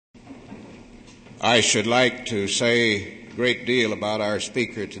I should like to say a great deal about our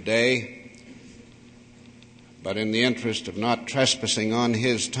speaker today, but in the interest of not trespassing on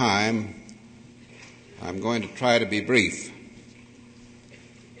his time, I'm going to try to be brief.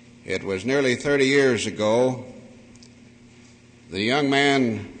 It was nearly 30 years ago, the young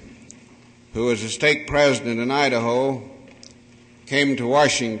man who was a stake president in Idaho came to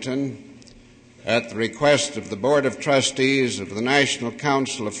Washington at the request of the Board of Trustees of the National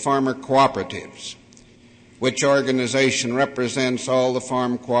Council of Farmer Cooperatives, which organization represents all the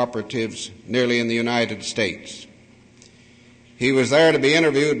farm cooperatives nearly in the United States. He was there to be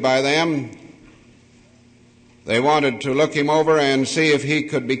interviewed by them. They wanted to look him over and see if he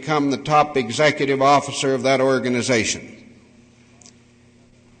could become the top executive officer of that organization.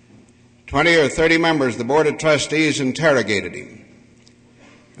 20 or 30 members of the Board of Trustees interrogated him.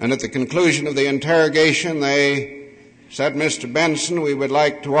 And at the conclusion of the interrogation, they said, "Mr. Benson, we would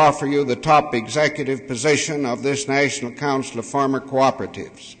like to offer you the top executive position of this National Council of Farmer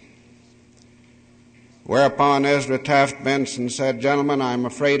Cooperatives." Whereupon Ezra Taft Benson said, "Gentlemen, I'm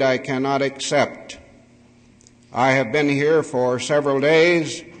afraid I cannot accept. I have been here for several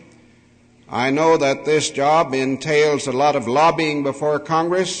days. I know that this job entails a lot of lobbying before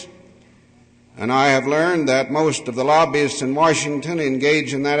Congress, and I have learned that most of the lobbyists in Washington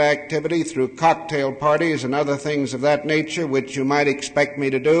engage in that activity through cocktail parties and other things of that nature, which you might expect me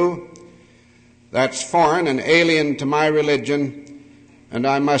to do. That's foreign and alien to my religion, and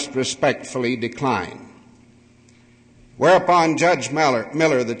I must respectfully decline." Whereupon Judge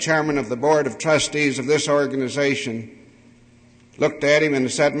Miller, the chairman of the Board of Trustees of this organization, looked at him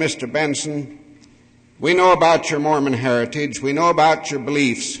and said, "Mr. Benson, we know about your Mormon heritage, we know about your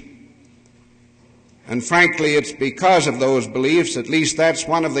beliefs, and frankly, it's because of those beliefs, at least that's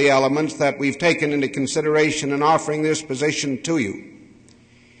one of the elements that we've taken into consideration in offering this position to you.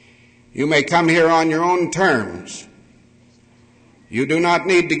 You may come here on your own terms. You do not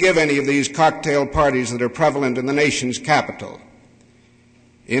need to give any of these cocktail parties that are prevalent in the nation's capital.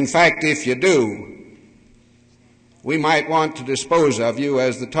 In fact, if you do, we might want to dispose of you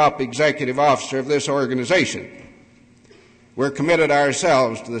as the top executive officer of this organization. We're committed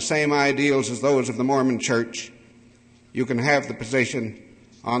ourselves to the same ideals as those of the Mormon Church. You can have the position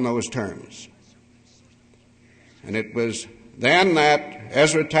on those terms." And it was then that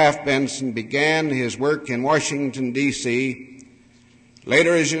Ezra Taft Benson began his work in Washington, D.C.,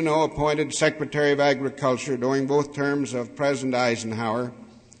 later, as you know, appointed Secretary of Agriculture during both terms of President Eisenhower.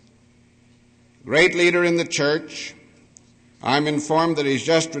 Great leader in the church. I'm informed that he's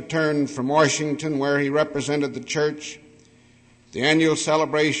just returned from Washington, where he represented the church, the annual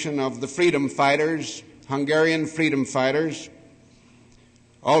celebration of the freedom fighters, Hungarian freedom fighters.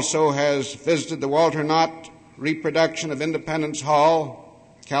 Also has visited the Walter Knott reproduction of Independence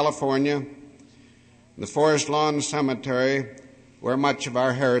Hall, California, the Forest Lawn Cemetery, where much of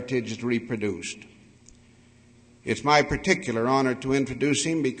our heritage is reproduced. It's my particular honor to introduce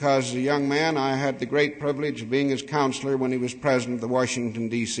him because as a young man I had the great privilege of being his counselor when he was president of the Washington,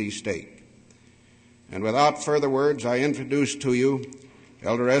 D.C. stake. And without further words, I introduce to you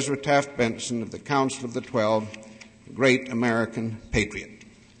Elder Ezra Taft Benson of the Council of the 12, a great American patriot.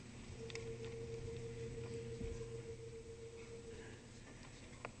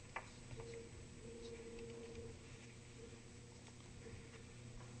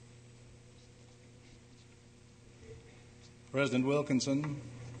 President Wilkinson,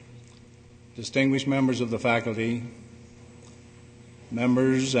 distinguished members of the faculty,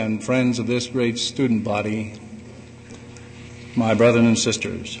 members and friends of this great student body, my brethren and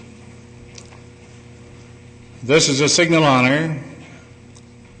sisters. This is a signal honor,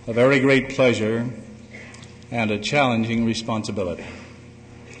 a very great pleasure, and a challenging responsibility.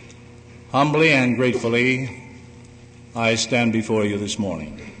 Humbly and gratefully, I stand before you this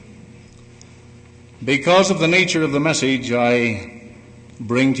morning. Because of the nature of the message I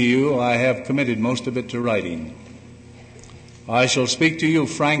bring to you, I have committed most of it to writing. I shall speak to you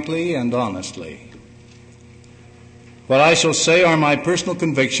frankly and honestly. What I shall say are my personal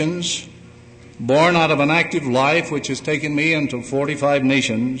convictions, born out of an active life which has taken me into 45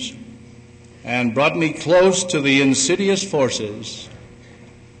 nations and brought me close to the insidious forces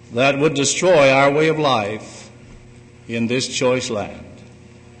that would destroy our way of life in this choice land.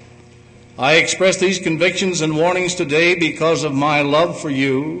 I express these convictions and warnings today because of my love for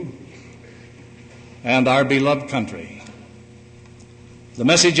you and our beloved country. The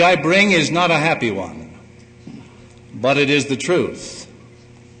message I bring is not a happy one, but it is the truth,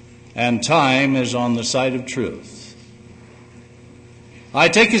 and time is on the side of truth. I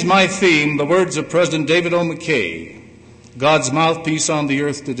take as my theme the words of President David O. McKay, God's mouthpiece on the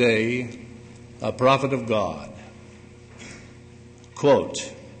earth today, a prophet of God.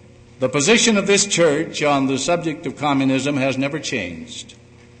 Quote, "The position of this church on the subject of communism has never changed.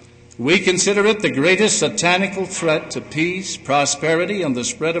 We consider it the greatest satanical threat to peace, prosperity, and the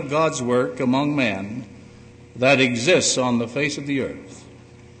spread of God's work among men that exists on the face of the earth.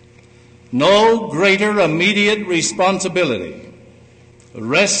 No greater immediate responsibility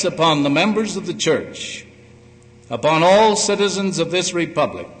rests upon the members of the church, upon all citizens of this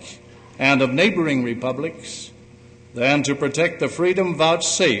republic and of neighboring republics, than to protect the freedom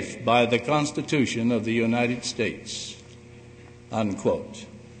vouchsafed by the Constitution of the United States." Unquote.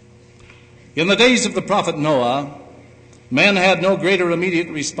 In the days of the prophet Noah, men had no greater immediate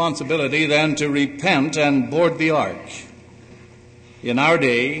responsibility than to repent and board the ark. In our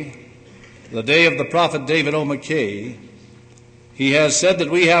day, the day of the prophet David O. McKay, he has said that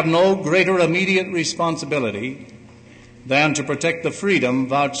we have no greater immediate responsibility than to protect the freedom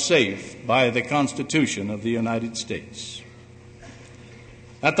vouchsafed by the Constitution of the United States.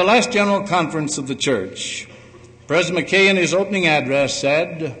 At the last General Conference of the Church, President McKay in his opening address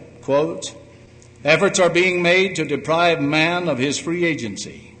said, quote, "Efforts are being made to deprive man of his free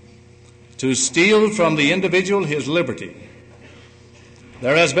agency, to steal from the individual his liberty.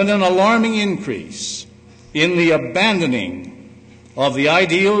 There has been an alarming increase in the abandoning of the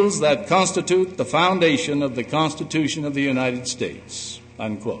ideals that constitute the foundation of the Constitution of the United States."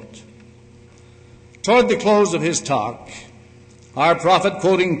 Unquote. Toward the close of his talk, our prophet,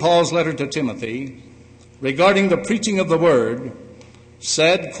 quoting Paul's letter to Timothy regarding the preaching of the word,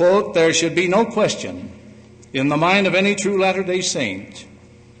 said, quote, "There should be no question in the mind of any true Latter-day Saint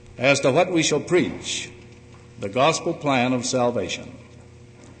as to what we shall preach, the gospel plan of salvation."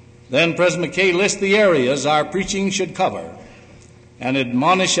 Then President McKay lists the areas our preaching should cover and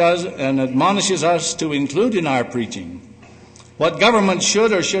admonishes us to include in our preaching what government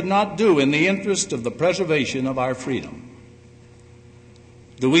should or should not do in the interest of the preservation of our freedom.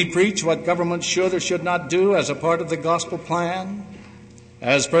 Do we preach what government should or should not do as a part of the gospel plan,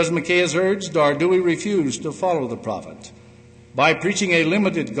 as President McKay has urged, or do we refuse to follow the prophet by preaching a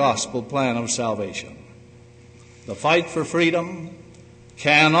limited gospel plan of salvation? The fight for freedom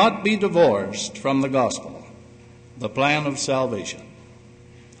cannot be divorced from the gospel, the plan of salvation.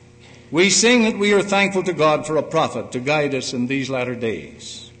 We sing that we are thankful to God for a prophet to guide us in these latter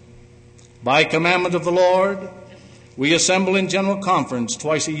days. By commandment of the Lord, we assemble in General Conference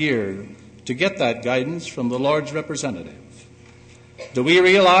twice a year to get that guidance from the Lord's representative. Do we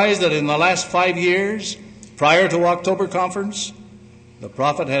realize that in the last 5 years, prior to October Conference, the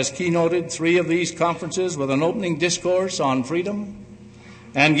prophet has keynoted 3 of these conferences with an opening discourse on freedom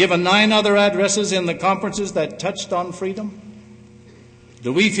and given 9 other addresses in the conferences that touched on freedom?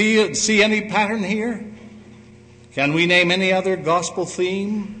 Do we see any pattern here? Can we name any other gospel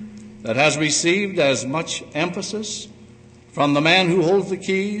theme that has received as much emphasis from the man who holds the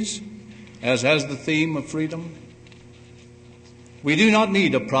keys as has the theme of freedom? We do not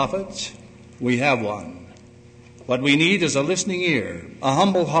need a prophet. We have one. What we need is a listening ear, a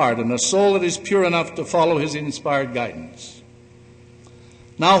humble heart, and a soul that is pure enough to follow his inspired guidance.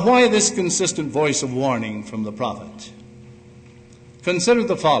 Now, why this consistent voice of warning from the prophet? Consider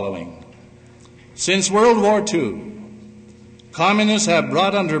the following. Since World War II, communists have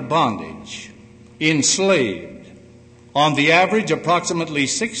brought under bondage, enslaved, on the average approximately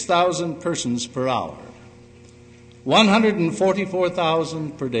 6,000 persons per hour,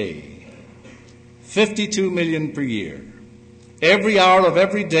 144,000 per day, 52 million per year, every hour of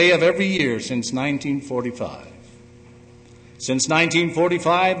every day of every year since 1945. Since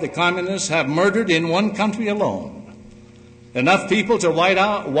 1945, the communists have murdered in one country alone enough people to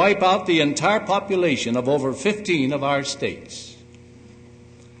wipe out the entire population of over 15 of our states.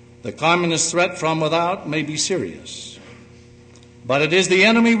 The communist threat from without may be serious, but it is the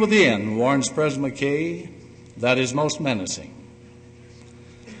enemy within, warns President McKay, that is most menacing.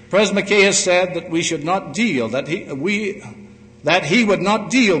 President McKay has said that we should not deal, that he would not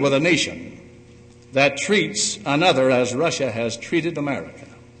deal with a nation that treats another as Russia has treated America.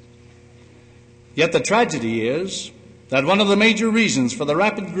 Yet the tragedy is that one of the major reasons for the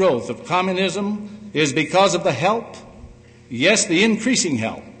rapid growth of communism is because of the help, yes, the increasing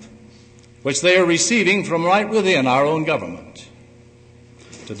help, which they are receiving from right within our own government.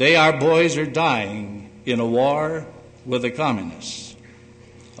 Today our boys are dying in a war with the communists,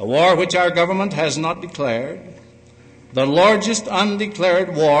 a war which our government has not declared, the largest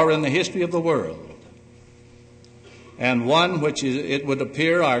undeclared war in the history of the world, and one which it would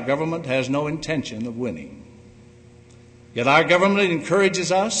appear our government has no intention of winning. Yet our government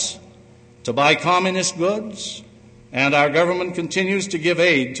encourages us to buy communist goods, and our government continues to give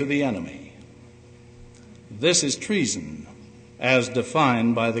aid to the enemy. This is treason, as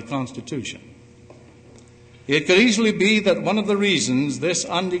defined by the Constitution. It could easily be that one of the reasons this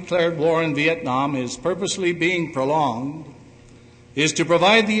undeclared war in Vietnam is purposely being prolonged is to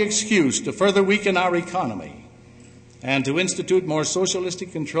provide the excuse to further weaken our economy and to institute more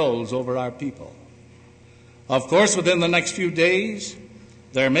socialistic controls over our people. Of course, within the next few days,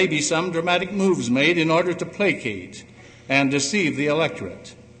 there may be some dramatic moves made in order to placate and deceive the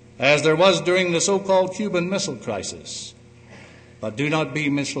electorate, as there was during the so-called Cuban Missile Crisis. But do not be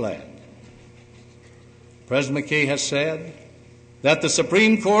misled. President McKay has said that the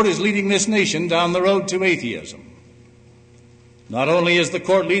Supreme Court is leading this nation down the road to atheism. Not only is the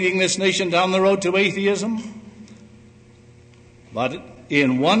court leading this nation down the road to atheism, but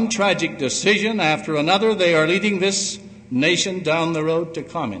in one tragic decision after another, they are leading this nation down the road to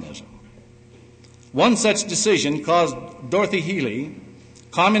communism. One such decision caused Dorothy Healey,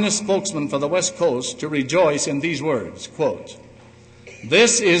 communist spokesman for the West Coast, to rejoice in these words, quote,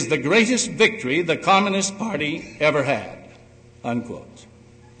 "This is the greatest victory the Communist Party ever had," unquote.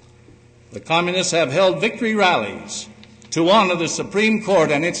 The communists have held victory rallies to honor the Supreme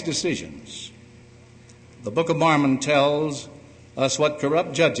Court and its decisions. The Book of Mormon tells us what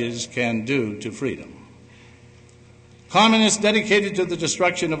corrupt judges can do to freedom. Communists dedicated to the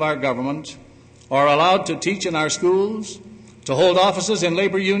destruction of our government are allowed to teach in our schools, to hold offices in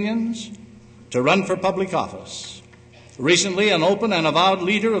labor unions, to run for public office. Recently, an open and avowed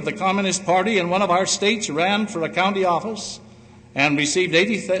leader of the Communist Party in one of our states ran for a county office and received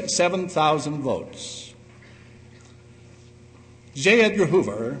 87,000 votes. J. Edgar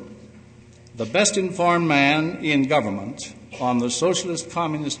Hoover, the best informed man in government on the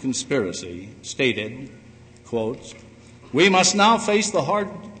socialist-communist conspiracy, stated, quote, "We must now face the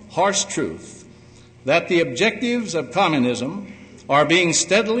harsh truth that the objectives of communism are being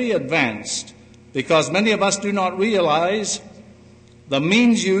steadily advanced because many of us do not realize the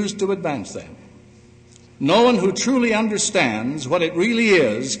means used to advance them. No one who truly understands what it really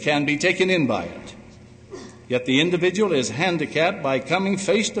is can be taken in by it. Yet the individual is handicapped by coming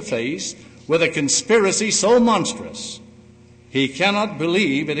face to face with a conspiracy so monstrous he cannot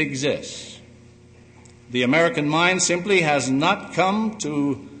believe it exists. The American mind simply has not come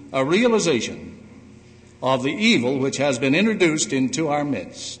to a realization of the evil which has been introduced into our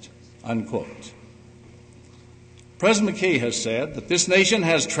midst," unquote. President McKay has said that this nation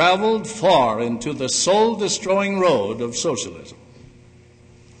has traveled far into the soul-destroying road of socialism.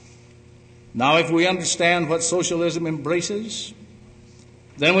 Now, if we understand what socialism embraces,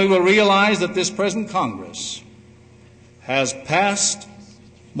 then we will realize that this present Congress has passed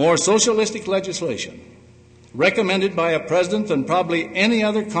more socialistic legislation recommended by a president than probably any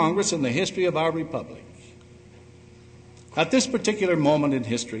other Congress in the history of our republic. At this particular moment in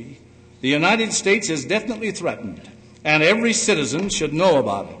history, the United States is definitely threatened, and every citizen should know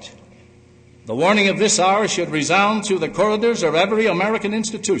about it. The warning of this hour should resound through the corridors of every American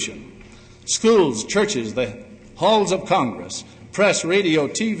institution, schools, churches, the halls of Congress, press, radio,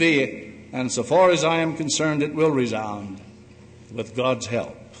 TV, and so far as I am concerned, it will resound with God's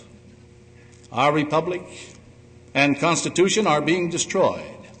help. Our republic and Constitution are being destroyed,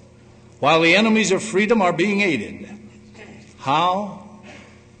 while the enemies of freedom are being aided. How?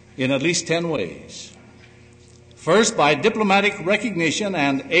 In at least 10 ways. First, by diplomatic recognition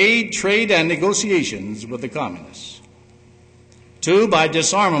and aid, trade, and negotiations with the communists. 2, by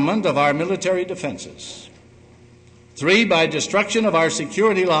disarmament of our military defenses. 3, by destruction of our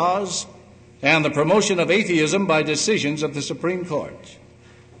security laws and the promotion of atheism by decisions of the Supreme Court.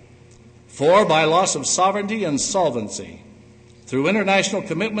 4, by loss of sovereignty and solvency through international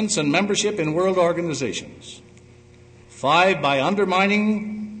commitments and membership in world organizations. 5, by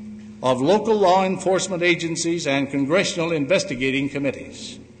undermining of local law enforcement agencies and congressional investigating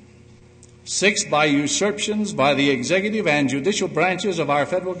committees. 6, by usurpations by the executive and judicial branches of our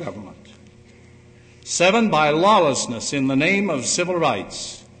federal government. 7, by lawlessness in the name of civil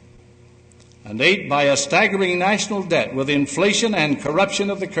rights. And 8, by a staggering national debt with inflation and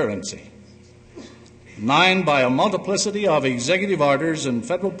corruption of the currency. 9, by a multiplicity of executive orders and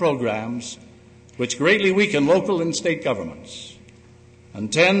federal programs which greatly weaken local and state governments.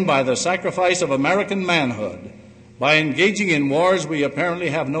 And 10, by the sacrifice of American manhood by engaging in wars we apparently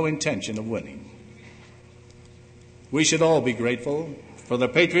have no intention of winning. We should all be grateful for the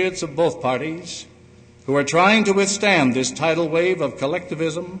patriots of both parties who are trying to withstand this tidal wave of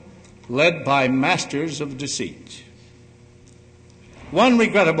collectivism led by masters of deceit. One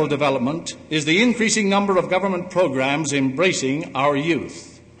regrettable development is the increasing number of government programs embracing our youth.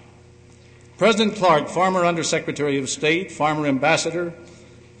 President Clark, former Undersecretary of State, former ambassador,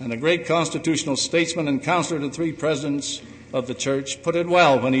 and a great constitutional statesman and counselor to 3 presidents of the church, put it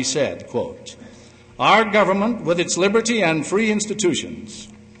well when he said, quote, "Our government, with its liberty and free institutions,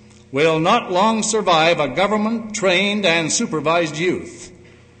 will not long survive a government trained and supervised youth.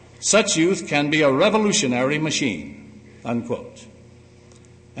 Such youth can be a revolutionary machine," unquote.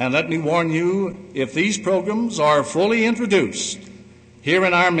 And let me warn you, if these programs are fully introduced here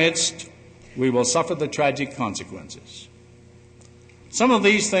in our midst, we will suffer the tragic consequences. Some of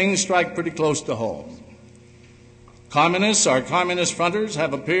these things strike pretty close to home. Communists, our communist fronters,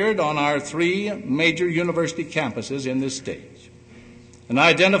 have appeared on our 3 major university campuses in this state. An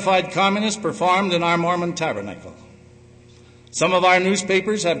identified communist performed in our Mormon tabernacle. Some of our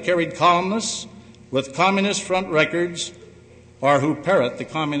newspapers have carried columnists with communist front records or who parrot the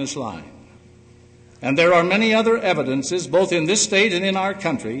communist line. And there are many other evidences, both in this state and in our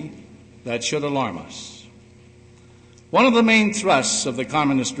country, that should alarm us. One of the main thrusts of the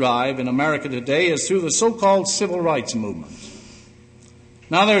communist drive in America today is through the so-called civil rights movement.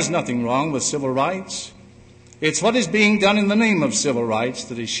 Now, there's nothing wrong with civil rights. It's what is being done in the name of civil rights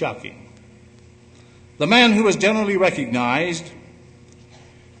that is shocking. The man who is generally recognized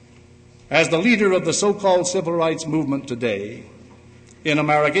as the leader of the so-called civil rights movement today in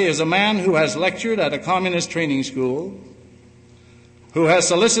America is a man who has lectured at a communist training school, who has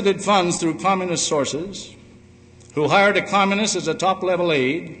solicited funds through communist sources, who hired a communist as a top-level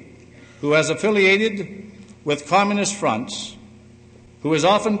aide, who has affiliated with communist fronts, who is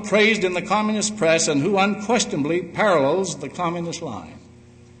often praised in the communist press, and who unquestionably parallels the communist line.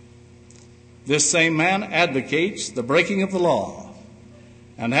 This same man advocates the breaking of the law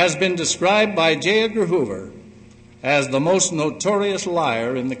and has been described by J. Edgar Hoover as the most notorious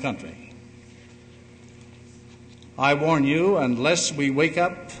liar in the country. I warn you, unless we wake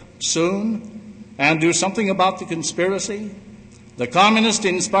up soon and do something about the conspiracy, the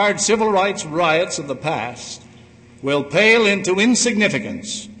communist-inspired civil rights riots of the past will pale into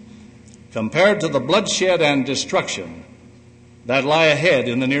insignificance compared to the bloodshed and destruction that lie ahead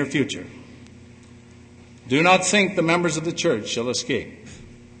in the near future. Do not think the members of the church shall escape.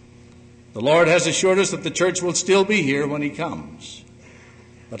 The Lord has assured us that the church will still be here when he comes.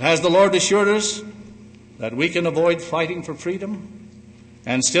 But has the Lord assured us that we can avoid fighting for freedom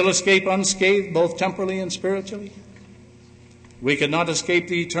and still escape unscathed both temporally and spiritually? We cannot escape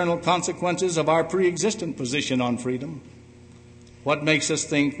the eternal consequences of our pre-existent position on freedom. What makes us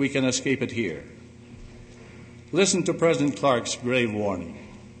think we can escape it here? Listen to President Clark's grave warning.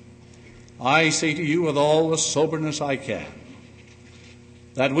 I say to you with all the soberness I can,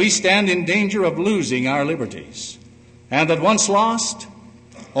 that we stand in danger of losing our liberties, and that once lost,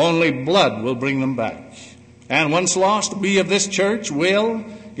 only blood will bring them back. And once lost, we of this church will,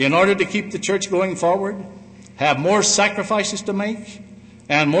 in order to keep the church going forward, have more sacrifices to make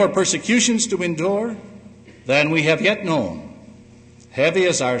and more persecutions to endure than we have yet known, heavy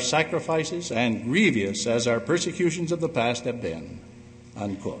as our sacrifices and grievous as our persecutions of the past have been."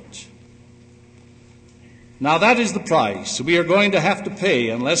 Unquote. Now that is the price we are going to have to pay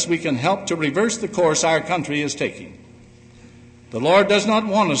unless we can help to reverse the course our country is taking. The Lord does not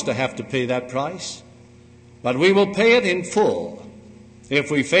want us to have to pay that price, but we will pay it in full if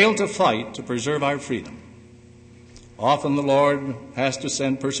we fail to fight to preserve our freedom. Often the Lord has to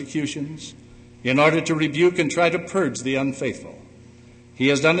send persecutions in order to rebuke and try to purge the unfaithful. He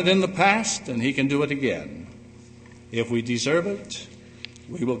has done it in the past, and he can do it again. If we deserve it,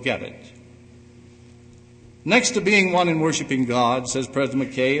 we will get it. Next to being one in worshiping God, says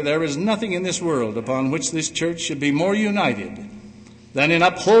President McKay, there is nothing in this world upon which this church should be more united than in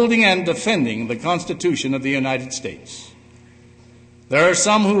upholding and defending the Constitution of the United States. There are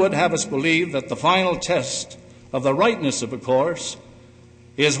some who would have us believe that the final test of the rightness of a course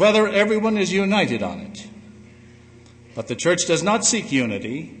is whether everyone is united on it. But the church does not seek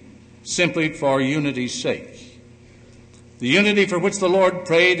unity simply for unity's sake. The unity for which the Lord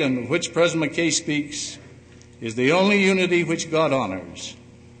prayed and of which President McKay speaks is the only unity which God honors.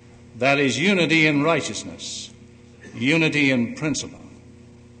 That is unity in righteousness, unity in principle.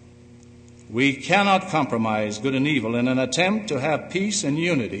 We cannot compromise good and evil in an attempt to have peace and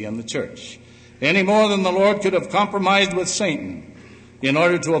unity in the church, any more than the Lord could have compromised with Satan in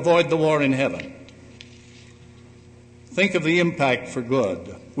order to avoid the war in heaven. Think of the impact for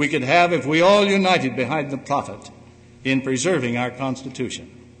good we could have if we all united behind the prophet in preserving our Constitution.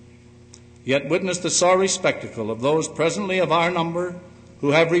 Yet witness the sorry spectacle of those presently of our number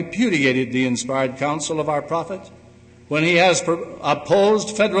who have repudiated the inspired counsel of our prophet when he has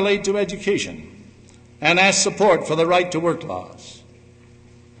opposed federal aid to education and asked support for the right to work laws.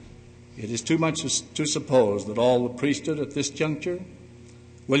 It is too much to suppose that all the priesthood at this juncture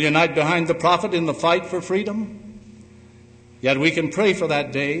will unite behind the prophet in the fight for freedom. Yet we can pray for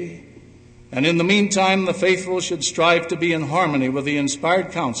that day, and in the meantime the faithful should strive to be in harmony with the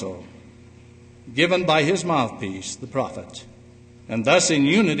inspired counsel given by his mouthpiece, the prophet, and thus in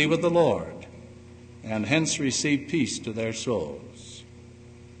unity with the Lord, and hence receive peace to their souls.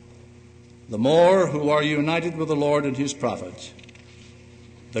 The more who are united with the Lord and his prophet,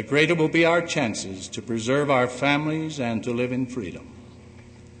 the greater will be our chances to preserve our families and to live in freedom.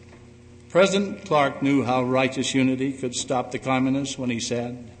 President Clark knew how righteous unity could stop the communists when he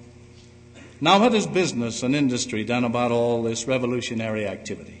said, "Now what has business and industry done about all this revolutionary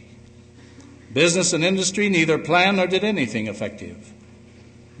activity? Business and industry neither planned nor did anything effective.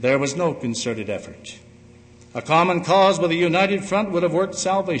 There was no concerted effort. A common cause with a united front would have worked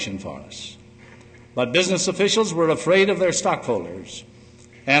salvation for us. But business officials were afraid of their stockholders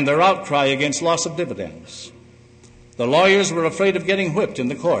and their outcry against loss of dividends. The lawyers were afraid of getting whipped in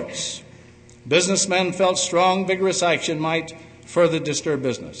the courts. Businessmen felt strong, vigorous action might further disturb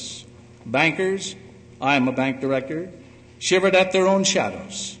business. Bankers, I am a bank director, shivered at their own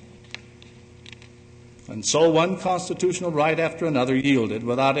shadows. And so one constitutional right after another yielded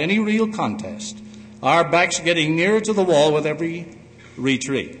without any real contest, our backs getting nearer to the wall with every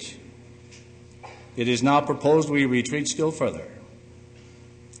retreat. It is now proposed we retreat still further.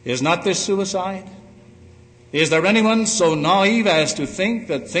 Is not this suicide? Is there anyone so naive as to think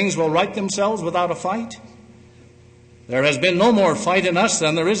that things will right themselves without a fight? There has been no more fight in us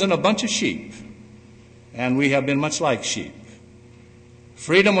than there is in a bunch of sheep, and we have been much like sheep.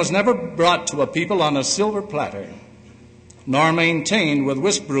 Freedom was never brought to a people on a silver platter, nor maintained with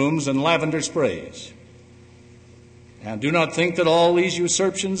whisk brooms and lavender sprays. And do not think that all these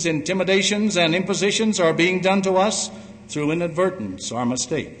usurpations, intimidations, and impositions are being done to us through inadvertence or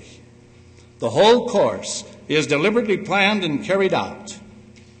mistake. The whole course is deliberately planned and carried out.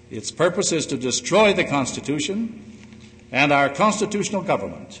 Its purpose is to destroy the Constitution and our constitutional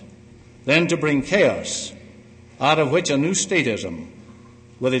government, then to bring chaos out of which a new statism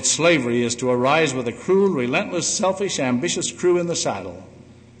with its slavery is to arise with a cruel, relentless, selfish, ambitious crew in the saddle,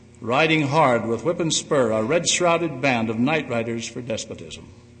 riding hard with whip and spur a red-shrouded band of night riders for despotism.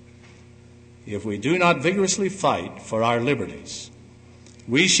 If we do not vigorously fight for our liberties,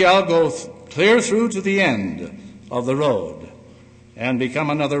 we shall go clear through to the end of the road and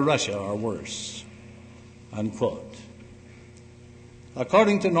become another Russia or worse." Unquote.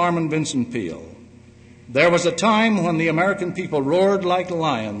 According to Norman Vincent Peale, there was a time when the American people roared like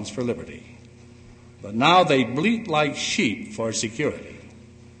lions for liberty, but now they bleat like sheep for security.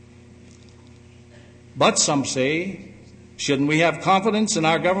 But some say, shouldn't we have confidence in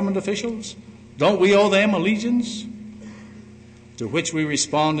our government officials? Don't we owe them allegiance? To which we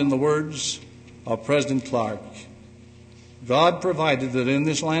respond in the words of President Clark, God provided that in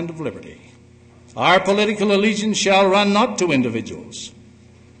this land of liberty, our political allegiance shall run not to individuals,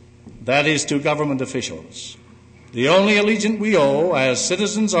 that is, to government officials. The only allegiance we owe as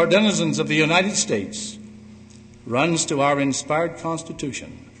citizens or denizens of the United States runs to our inspired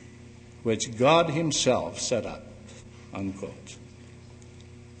Constitution, which God himself set up. Unquote.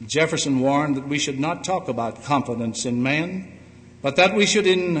 Jefferson warned that we should not talk about confidence in men, but that we should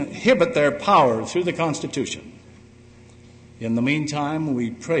inhibit their power through the Constitution. In the meantime, we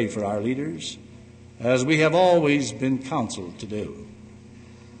pray for our leaders, as we have always been counseled to do.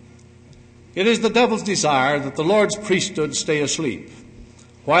 It is the devil's desire that the Lord's priesthood stay asleep,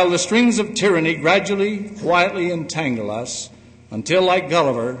 while the strings of tyranny gradually, quietly entangle us, until, like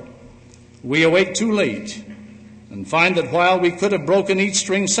Gulliver, we awake too late and find that while we could have broken each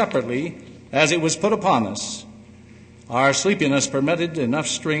string separately as it was put upon us, our sleepiness permitted enough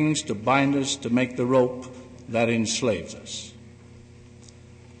strings to bind us to make the rope that enslaves us.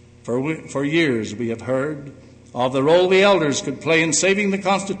 For years we have heard of the role the elders could play in saving the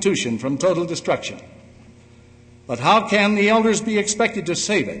Constitution from total destruction. But how can the elders be expected to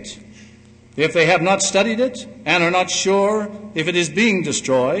save it if they have not studied it and are not sure if it is being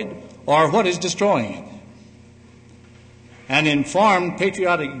destroyed or what is destroying it? An informed,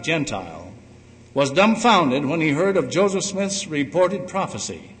 patriotic Gentile was dumbfounded when he heard of Joseph Smith's reported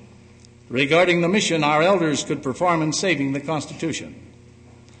prophecy regarding the mission our elders could perform in saving the Constitution.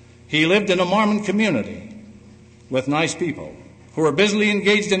 He lived in a Mormon community with nice people who were busily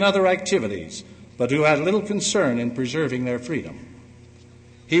engaged in other activities, but who had little concern in preserving their freedom.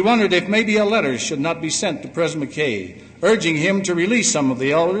 He wondered if maybe a letter should not be sent to President McKay, urging him to release some of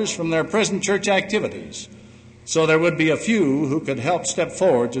the elders from their present church activities, so there would be a few who could help step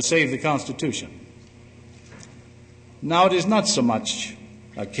forward to save the Constitution. Now, it is not so much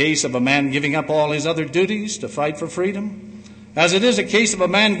a case of a man giving up all his other duties to fight for freedom, as it is a case of a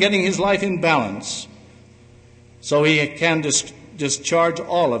man getting his life in balance so he can discharge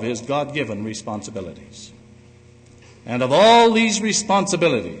all of his God-given responsibilities. And of all these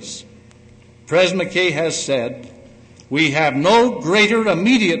responsibilities, President McKay has said, we have no greater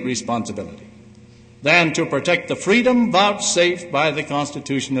immediate responsibility than to protect the freedom vouchsafed by the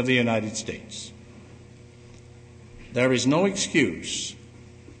Constitution of the United States. There is no excuse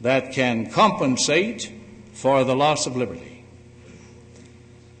that can compensate for the loss of liberty.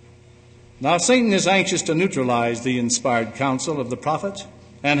 Now, Satan is anxious to neutralize the inspired counsel of the prophet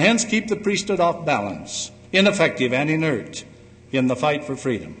and hence keep the priesthood off balance, ineffective and inert in the fight for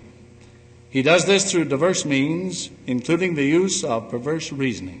freedom. He does this through diverse means, including the use of perverse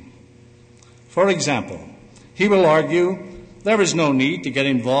reasoning. For example, he will argue there is no need to get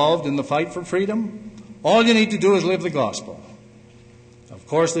involved in the fight for freedom. All you need to do is live the gospel. Of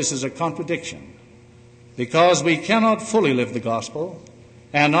course, this is a contradiction, because we cannot fully live the gospel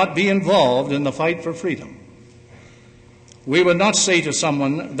and not be involved in the fight for freedom. We would not say to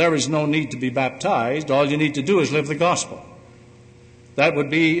someone, there is no need to be baptized, all you need to do is live the gospel. That would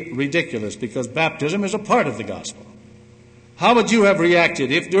be ridiculous, because baptism is a part of the gospel. How would you have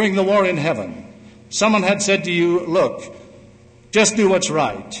reacted if during the war in heaven someone had said to you, look, just do what's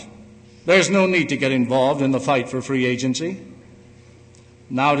right. There's no need to get involved in the fight for free agency.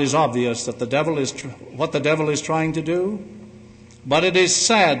 Now it is obvious that what the devil is trying to do, but it is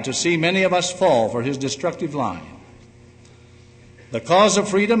sad to see many of us fall for his destructive line. The cause of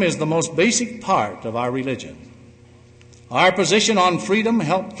freedom is the most basic part of our religion. Our position on freedom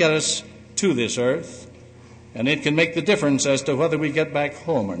helped get us to this earth, and it can make the difference as to whether we get back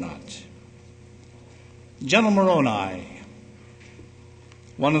home or not. General Moroni,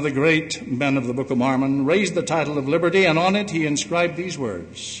 one of the great men of the Book of Mormon, raised the title of liberty, and on it he inscribed these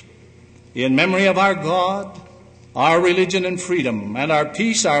words: in memory of our God, our religion and freedom, and our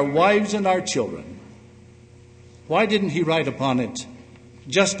peace, our wives and our children. Why didn't he write upon it,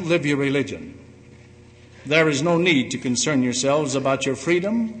 just live your religion? There is no need to concern yourselves about your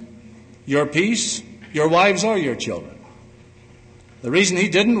freedom, your peace, your wives, or your children. The reason he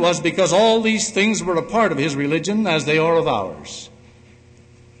didn't was because all these things were a part of his religion as they are of ours.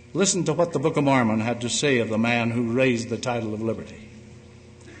 Listen to what the Book of Mormon had to say of the man who raised the title of liberty.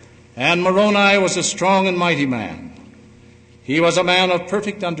 And Moroni was a strong and mighty man. He was a man of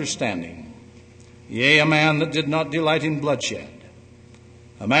perfect understanding, yea, a man that did not delight in bloodshed,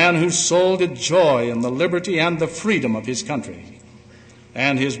 a man whose soul did joy in the liberty and the freedom of his country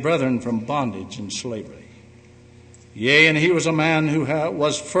and his brethren from bondage and slavery. Yea, and he was a man who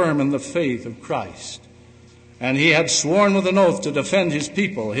was firm in the faith of Christ, and he had sworn with an oath to defend his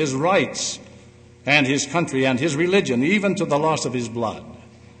people, his rights, and his country and his religion, even to the loss of his blood."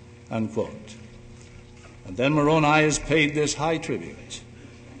 Unquote. And then Moroni is paid this high tribute.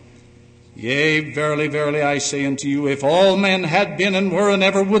 "Yea, verily, verily, I say unto you, if all men had been and were and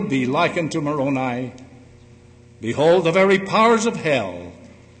ever would be like unto Moroni, behold, the very powers of hell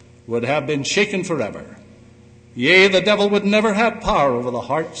would have been shaken forever. Yea, the devil would never have power over the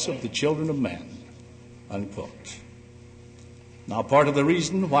hearts of the children of men." Unquote. Now, part of the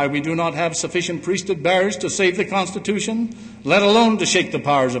reason why we do not have sufficient priesthood bearers to save the Constitution, let alone to shake the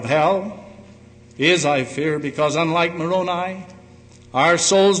powers of hell, is, I fear, because unlike Moroni, our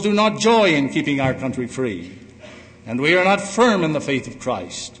souls do not joy in keeping our country free, and we are not firm in the faith of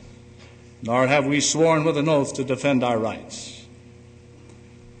Christ, nor have we sworn with an oath to defend our rights.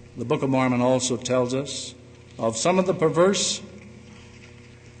 The Book of Mormon also tells us of some of the perverse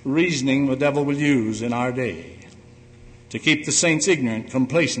reasoning the devil will use in our day to keep the saints ignorant,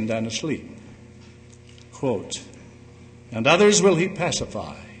 complacent, and asleep. Quote, "And others will he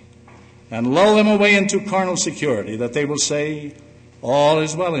pacify, and lull them away into carnal security, that they will say, all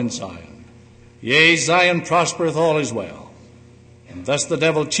is well in Zion. Yea, Zion prospereth, all is well. And thus the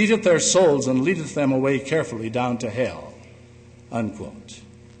devil cheateth their souls and leadeth them away carefully down to hell." Unquote.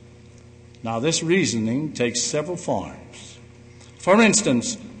 Now, this reasoning takes several forms. For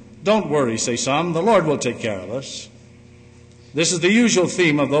instance, "Don't worry," say some, "the Lord will take care of us." This is the usual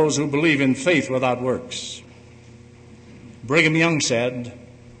theme of those who believe in faith without works. Brigham Young said,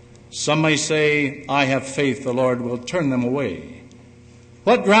 "Some may say, I have faith the Lord will turn them away.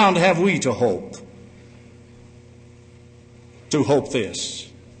 What ground have we to hope this?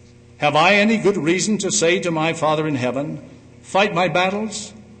 Have I any good reason to say to my Father in heaven, fight my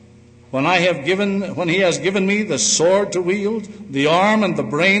battles, when he has given me the sword to wield, the arm and the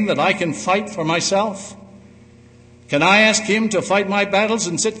brain that I can fight for myself? Can I ask him to fight my battles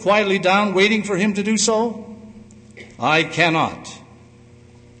and sit quietly down waiting for him to do so? I cannot.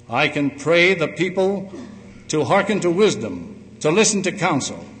 I can pray the people to hearken to wisdom to listen to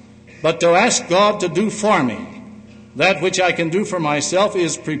counsel, but to ask God to do for me that which I can do for myself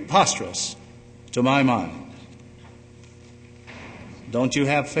is preposterous to my mind. Don't you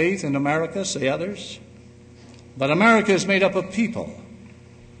have faith in America, say others? But America is made up of people.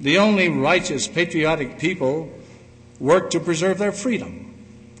 The only righteous, patriotic people work to preserve their freedom.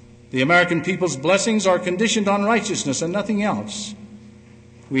 The American people's blessings are conditioned on righteousness and nothing else.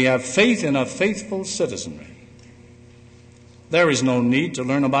 We have faith in a faithful citizenry. There is no need to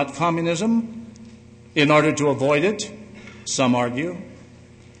learn about communism in order to avoid it, some argue.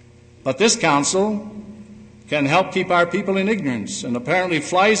 But this council can help keep our people in ignorance and apparently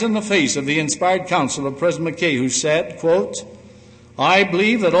flies in the face of the inspired counsel of President McKay, who said, quote, "I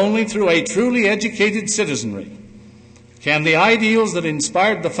believe that only through a truly educated citizenry can the ideals that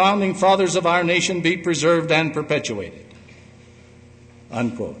inspired the founding fathers of our nation be preserved and perpetuated."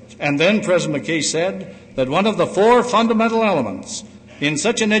 Unquote. And then President McKay said that one of the four fundamental elements in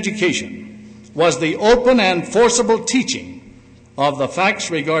such an education was the open and forcible teaching of the facts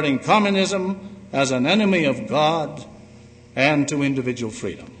regarding communism as an enemy of God and to individual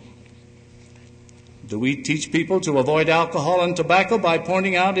freedom. Do we teach people to avoid alcohol and tobacco by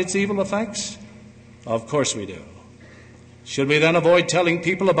pointing out its evil effects? Of course we do. Should we then avoid telling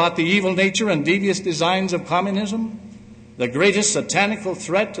people about the evil nature and devious designs of communism, the greatest satanical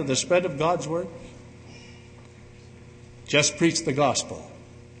threat to the spread of God's word? Just preach the gospel.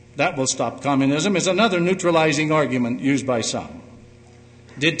 That will stop communism is another neutralizing argument used by some.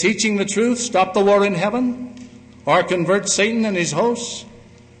 Did teaching the truth stop the war in heaven or convert Satan and his hosts?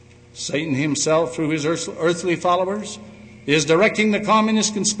 Satan himself, through his earthly followers, is directing the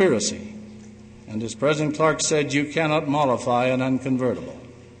communist conspiracy. And as President Clark said, you cannot mollify an unconvertible.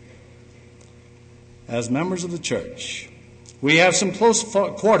 As members of the church, we have some close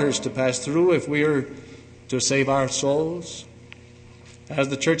quarters to pass through if we are to save our souls. As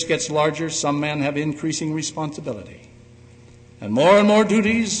the church gets larger, some men have increasing responsibility, and more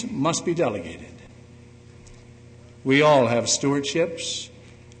duties must be delegated. We all have stewardships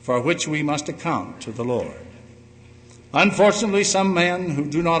for which we must account to the Lord. Unfortunately, some men who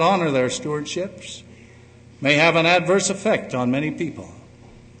do not honor their stewardships may have an adverse effect on many people.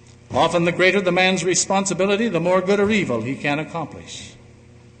 Often the greater the man's responsibility, the more good or evil he can accomplish.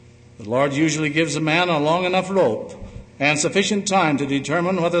 The Lord usually gives a man a long enough rope and sufficient time to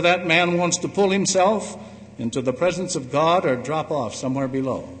determine whether that man wants to pull himself into the presence of God or drop off somewhere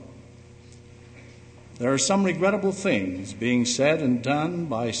below. There are some regrettable things being said and done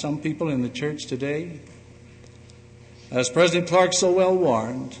by some people in the church today. As President Clark so well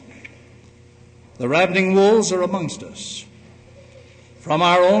warned, the ravening wolves are amongst us from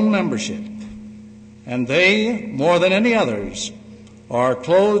our own membership, and they, more than any others, are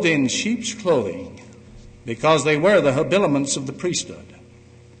clothed in sheep's clothing because they wear the habiliments of the priesthood.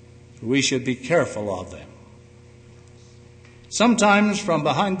 We should be careful of them. Sometimes from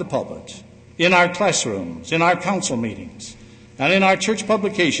behind the pulpit, in our classrooms, in our council meetings, and in our church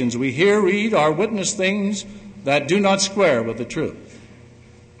publications, we hear, read, or witness things that do not square with the truth.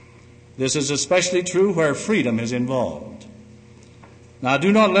 This is especially true where freedom is involved. Now,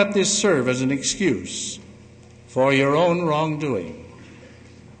 do not let this serve as an excuse for your own wrongdoing.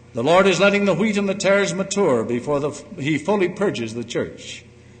 The Lord is letting the wheat and the tares mature before he fully purges the church.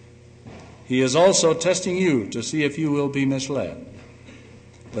 He is also testing you to see if you will be misled.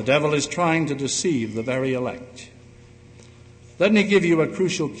 The devil is trying to deceive the very elect. Let me give you a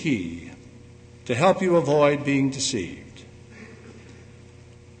crucial key to help you avoid being deceived.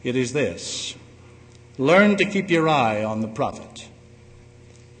 It is this: learn to keep your eye on the prophet.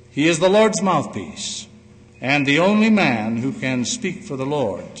 He is the Lord's mouthpiece and the only man who can speak for the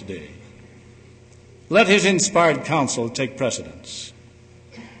Lord today. Let his inspired counsel take precedence.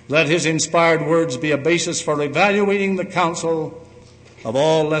 Let his inspired words be a basis for evaluating the counsel of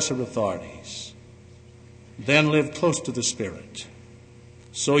all lesser authorities. Then live close to the Spirit,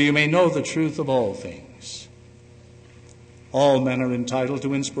 so you may know the truth of all things. All men are entitled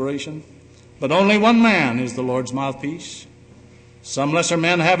to inspiration, but only one man is the Lord's mouthpiece. Some lesser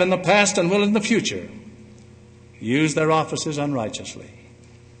men have in the past and will in the future use their offices unrighteously.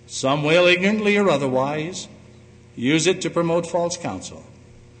 Some will, ignorantly or otherwise, use it to promote false counsel.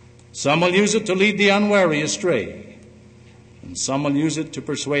 Some will use it to lead the unwary astray. And some will use it to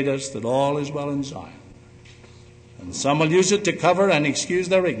persuade us that all is well in Zion. And some will use it to cover and excuse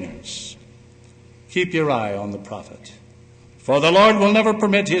their ignorance. Keep your eye on the prophet, for the Lord will never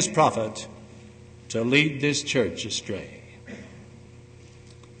permit his prophet to lead this church astray.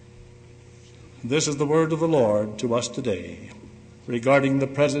 This is the word of the Lord to us today regarding the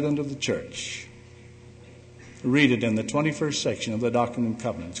president of the church. read it in the 21st section of the Doctrine and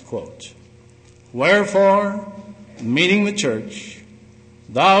Covenants, quote, "Wherefore, meaning the church,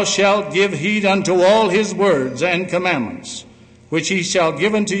 thou shalt give heed unto all his words and commandments, which he shall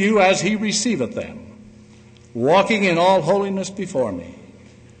give unto you as he receiveth them, walking in all holiness before me.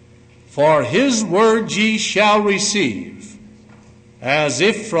 For his word ye shall receive, as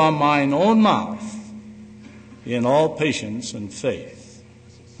if from mine own mouth, in all patience and faith,"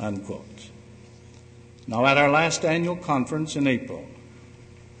 unquote. Now, at our last annual conference in April,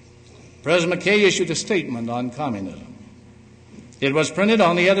 President McKay issued a statement on communism. It was printed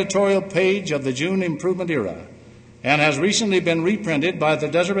on the editorial page of the June Improvement Era and has recently been reprinted by the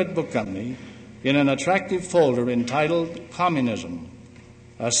Deseret Book Company in an attractive folder entitled Communism,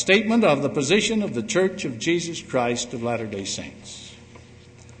 a statement of the position of the Church of Jesus Christ of Latter-day Saints.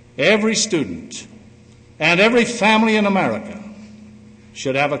 Every student and every family in America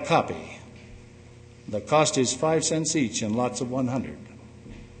should have a copy. The cost is 5 cents each in lots of 100,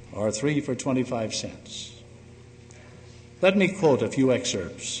 or 3 for 25 cents. Let me quote a few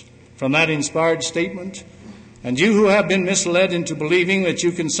excerpts from that inspired statement, and you who have been misled into believing that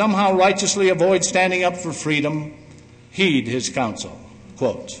you can somehow righteously avoid standing up for freedom, heed his counsel.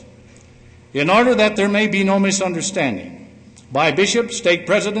 Quote, "In order that there may be no misunderstanding by bishops, stake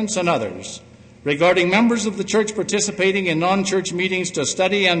presidents, and others regarding members of the church participating in non-church meetings to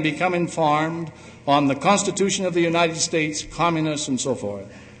study and become informed on the Constitution of the United States, communism, and so forth,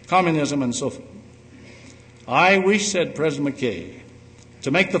 I wish," said President McKay,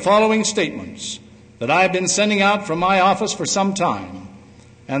 "to make the following statements that I have been sending out from my office for some time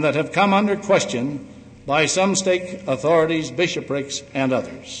and that have come under question by some stake authorities, bishoprics, and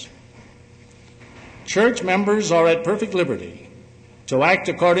others. Church members are at perfect liberty to act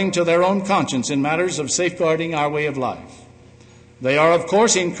according to their own conscience in matters of safeguarding our way of life. They are, of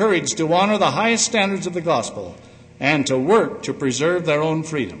course, encouraged to honor the highest standards of the gospel and to work to preserve their own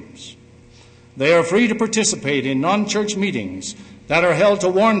freedoms. They are free to participate in non-church meetings that are held to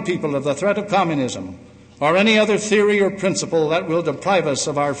warn people of the threat of communism or any other theory or principle that will deprive us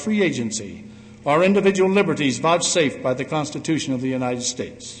of our free agency or individual liberties vouchsafed by the Constitution of the United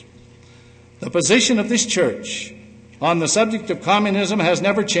States. The position of this church on the subject of communism has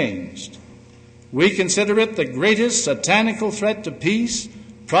never changed. We consider it the greatest satanical threat to peace,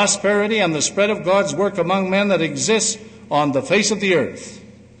 prosperity, and the spread of God's work among men that exists on the face of the earth.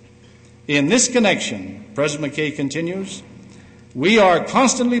 In this connection," President McKay continues, "we are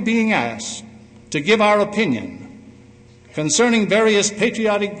constantly being asked to give our opinion concerning various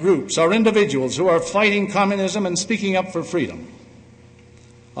patriotic groups or individuals who are fighting communism and speaking up for freedom.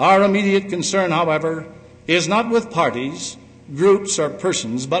 Our immediate concern, however, is not with parties, groups, or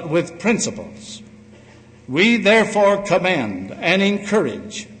persons, but with principles. We therefore commend and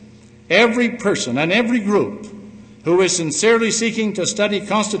encourage every person and every group who is sincerely seeking to study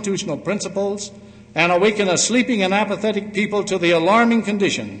constitutional principles and awaken a sleeping and apathetic people to the alarming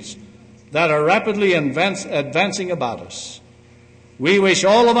conditions that are rapidly advancing about us. We wish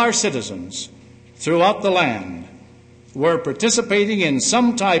all of our citizens throughout the land were participating in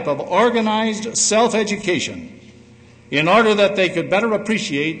some type of organized self-education in order that they could better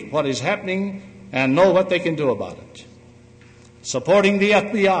appreciate what is happening and know what they can do about it. Supporting the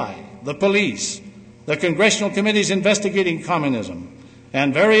FBI, the police, the congressional committees investigating communism,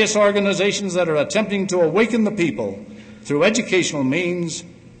 and various organizations that are attempting to awaken the people through educational means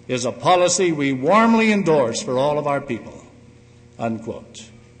is a policy we warmly endorse for all of our people," unquote.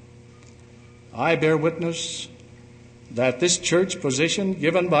 I bear witness that this church position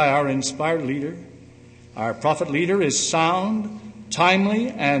given by our inspired leader, our prophet leader, is sound, timely,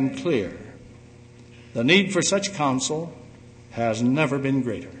 and clear. The need for such counsel has never been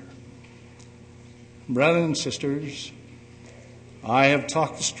greater. Brothers and sisters, I have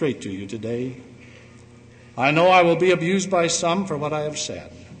talked straight to you today. I know I will be abused by some for what I have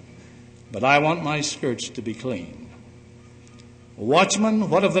said, but I want my skirts to be clean. Watchman,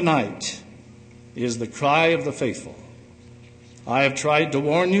 what of the night, is the cry of the faithful. I have tried to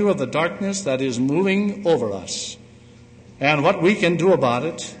warn you of the darkness that is moving over us and what we can do about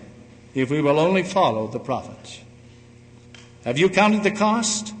it if we will only follow the prophet. Have you counted the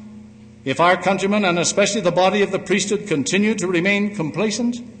cost? If our countrymen, and especially the body of the priesthood, continue to remain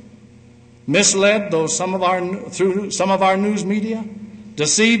complacent, misled through some of our news media,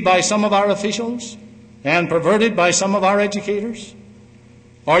 deceived by some of our officials, and perverted by some of our educators?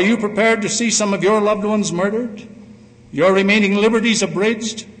 Are you prepared to see some of your loved ones murdered, your remaining liberties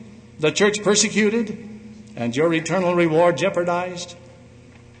abridged, the church persecuted, and your eternal reward jeopardized?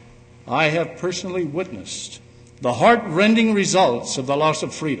 I have personally witnessed the heart-rending results of the loss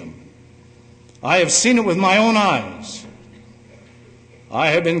of freedom. I have seen it with my own eyes. I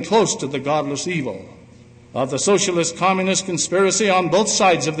have been close to the godless evil of the socialist-communist conspiracy on both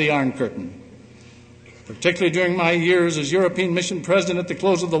sides of the Iron Curtain, particularly during my years as European Mission President at the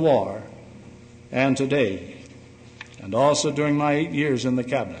close of the war and today, and also during my 8 years in the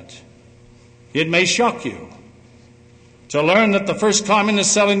Cabinet. It may shock you to learn that the first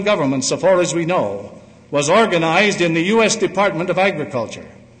communist cell in government, so far as we know, was organized in the U.S. Department of Agriculture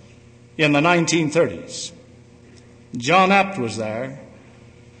in the 1930s. John Abt was there.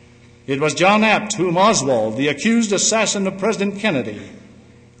 It was John Abt whom Oswald, the accused assassin of President Kennedy,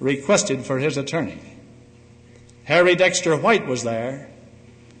 requested for his attorney. Harry Dexter White was there.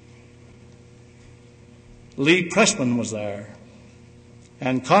 Lee Pressman was there.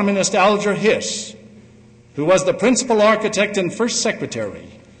 And Communist Alger Hiss, who was the principal architect and first secretary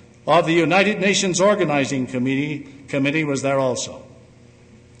of the United Nations Organizing Committee, was there also.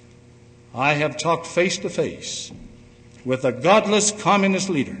 I have talked face to face with the godless communist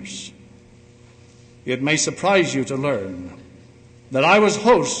leaders. It may surprise you to learn that I was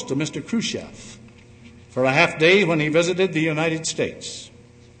host to Mr. Khrushchev for a half day when he visited the United States.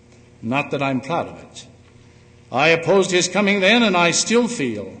 Not that I'm proud of it. I opposed his coming then, and I still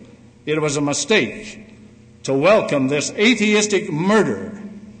feel it was a mistake to welcome this atheistic murderer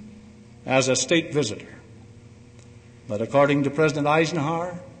as a state visitor. But according to President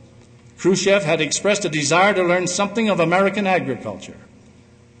Eisenhower, Khrushchev had expressed a desire to learn something of American agriculture.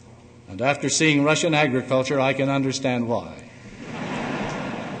 And after seeing Russian agriculture, I can understand why.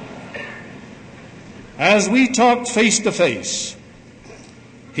 As we talked face to face,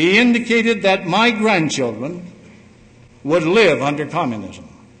 he indicated that my grandchildren would live under communism.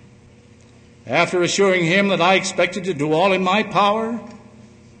 After assuring him that I expected to do all in my power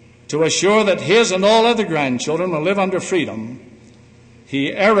to assure that his and all other grandchildren will live under freedom,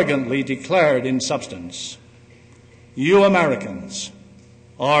 he arrogantly declared in substance, "You Americans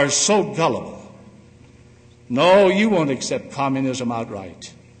are so gullible. No, you won't accept communism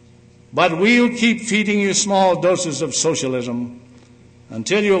outright, but we'll keep feeding you small doses of socialism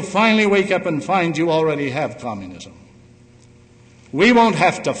until you'll finally wake up and find you already have communism. We won't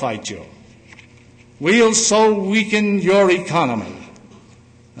have to fight you. We'll so weaken your economy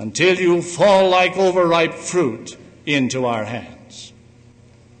until you fall like overripe fruit into our hands."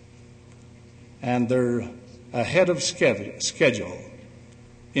 And they're ahead of schedule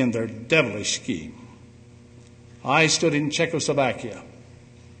in their devilish scheme. I stood in Czechoslovakia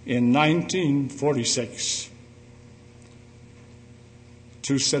in 1946.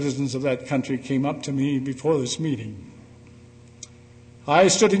 2 citizens of that country came up to me before this meeting. I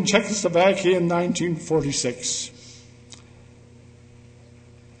stood in Czechoslovakia in 1946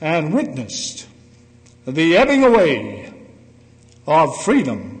 and witnessed the ebbing away of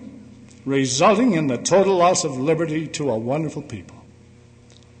freedom, resulting in the total loss of liberty to a wonderful people.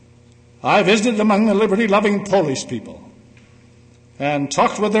 I visited among the liberty-loving Polish people and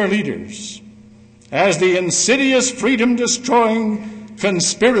talked with their leaders as the insidious freedom-destroying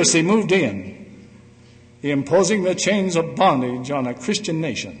conspiracy moved in, imposing the chains of bondage on a Christian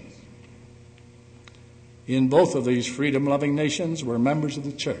nation. In both of these freedom-loving nations were members of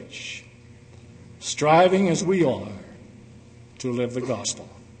the church, striving as we are to live the gospel.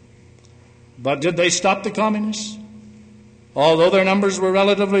 But did they stop the communists? Although their numbers were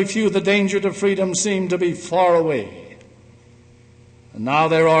relatively few, the danger to freedom seemed to be far away. And now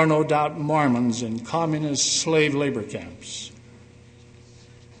there are no doubt Mormons in communist slave labor camps.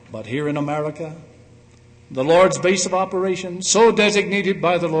 But here in America, the Lord's base of operations, so designated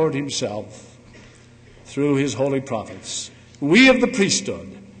by the Lord himself through his holy prophets, we of the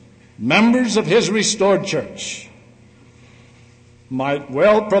priesthood, members of his restored church, might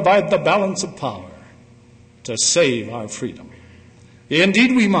well provide the balance of power to save our freedom.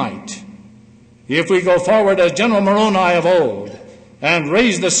 Indeed, we might, if we go forward as General Moroni of old and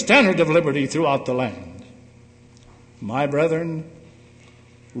raise the standard of liberty throughout the land. My brethren,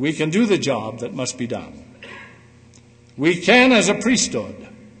 we can do the job that must be done. We can, as a priesthood,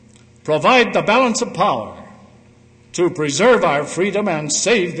 provide the balance of power to preserve our freedom and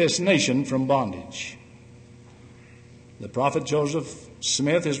save this nation from bondage. The prophet Joseph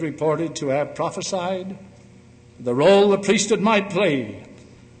Smith is reported to have prophesied the role the priesthood might play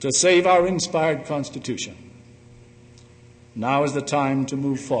to save our inspired Constitution. Now is the time to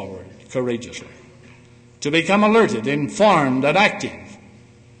move forward courageously, to become alerted, informed, and active.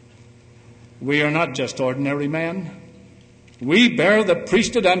 We are not just ordinary men. We bear the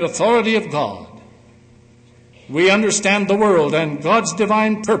priesthood and authority of God. We understand the world and God's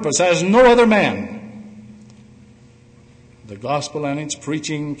divine purpose as no other man. The gospel and its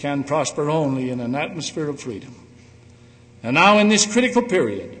preaching can prosper only in an atmosphere of freedom. And now in this critical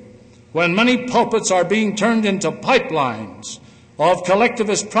period, when many pulpits are being turned into pipelines of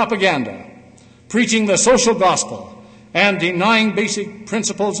collectivist propaganda, preaching the social gospel and denying basic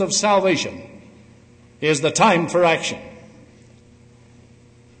principles of salvation, is the time for action.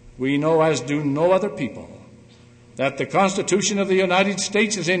 We know, as do no other people, that the Constitution of the United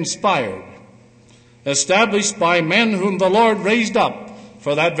States is inspired, established by men whom the Lord raised up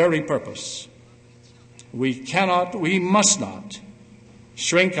for that very purpose. We must not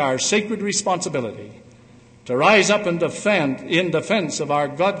shrink our sacred responsibility to rise up and defend in defense of our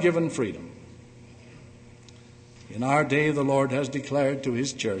God-given freedom. In our day, the Lord has declared to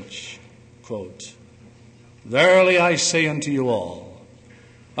his church, quote, "Verily I say unto you all,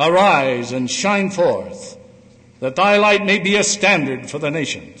 arise and shine forth, that thy light may be a standard for the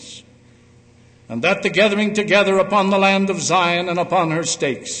nations, and that the gathering together upon the land of Zion and upon her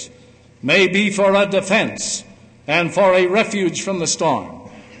stakes may be for a defense and for a refuge from the storm,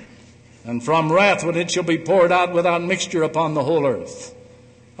 and from wrath when it shall be poured out without mixture upon the whole earth."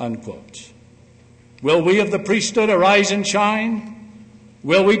 Unquote. Will we of the priesthood arise and shine?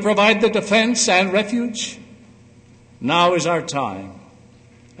 Will we provide the defense and refuge? Now is our time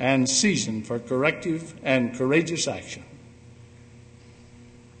and season for corrective and courageous action.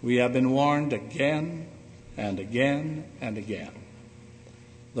 We have been warned again and again and again.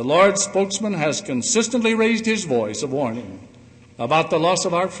 The Lord's spokesman has consistently raised his voice of warning about the loss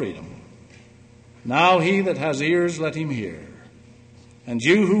of our freedom. Now he that has ears, let him hear. And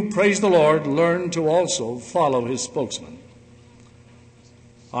you who praise the Lord, learn to also follow his spokesman.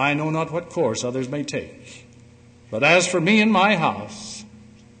 I know not what course others may take, but as for me and my house,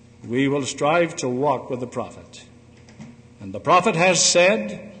 we will strive to walk with the prophet. And the prophet has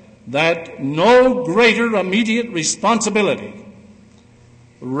said that no greater immediate responsibility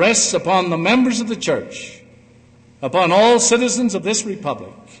rests upon the members of the church, upon all citizens of this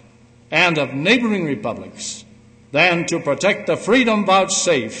republic and of neighboring republics, than to protect the freedom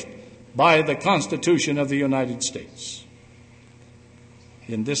vouchsafed by the Constitution of the United States.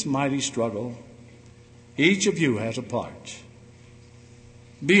 In this mighty struggle, each of you has a part.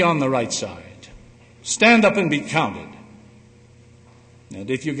 Be on the right side. Stand up and be counted. And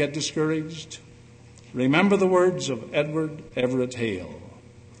if you get discouraged, remember the words of Edward Everett Hale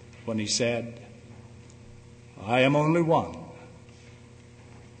when he said, "I am only one,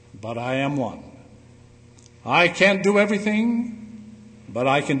 but I am one. I can't do everything, but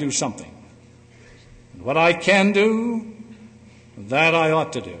I can do something. And what I can do, that I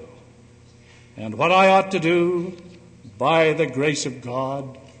ought to do. And what I ought to do, by the grace of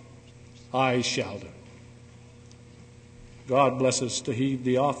God, I shall do." God bless us to heed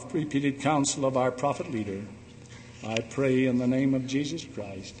the oft-repeated counsel of our prophet leader. I pray in the name of Jesus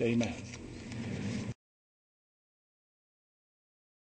Christ. Amen.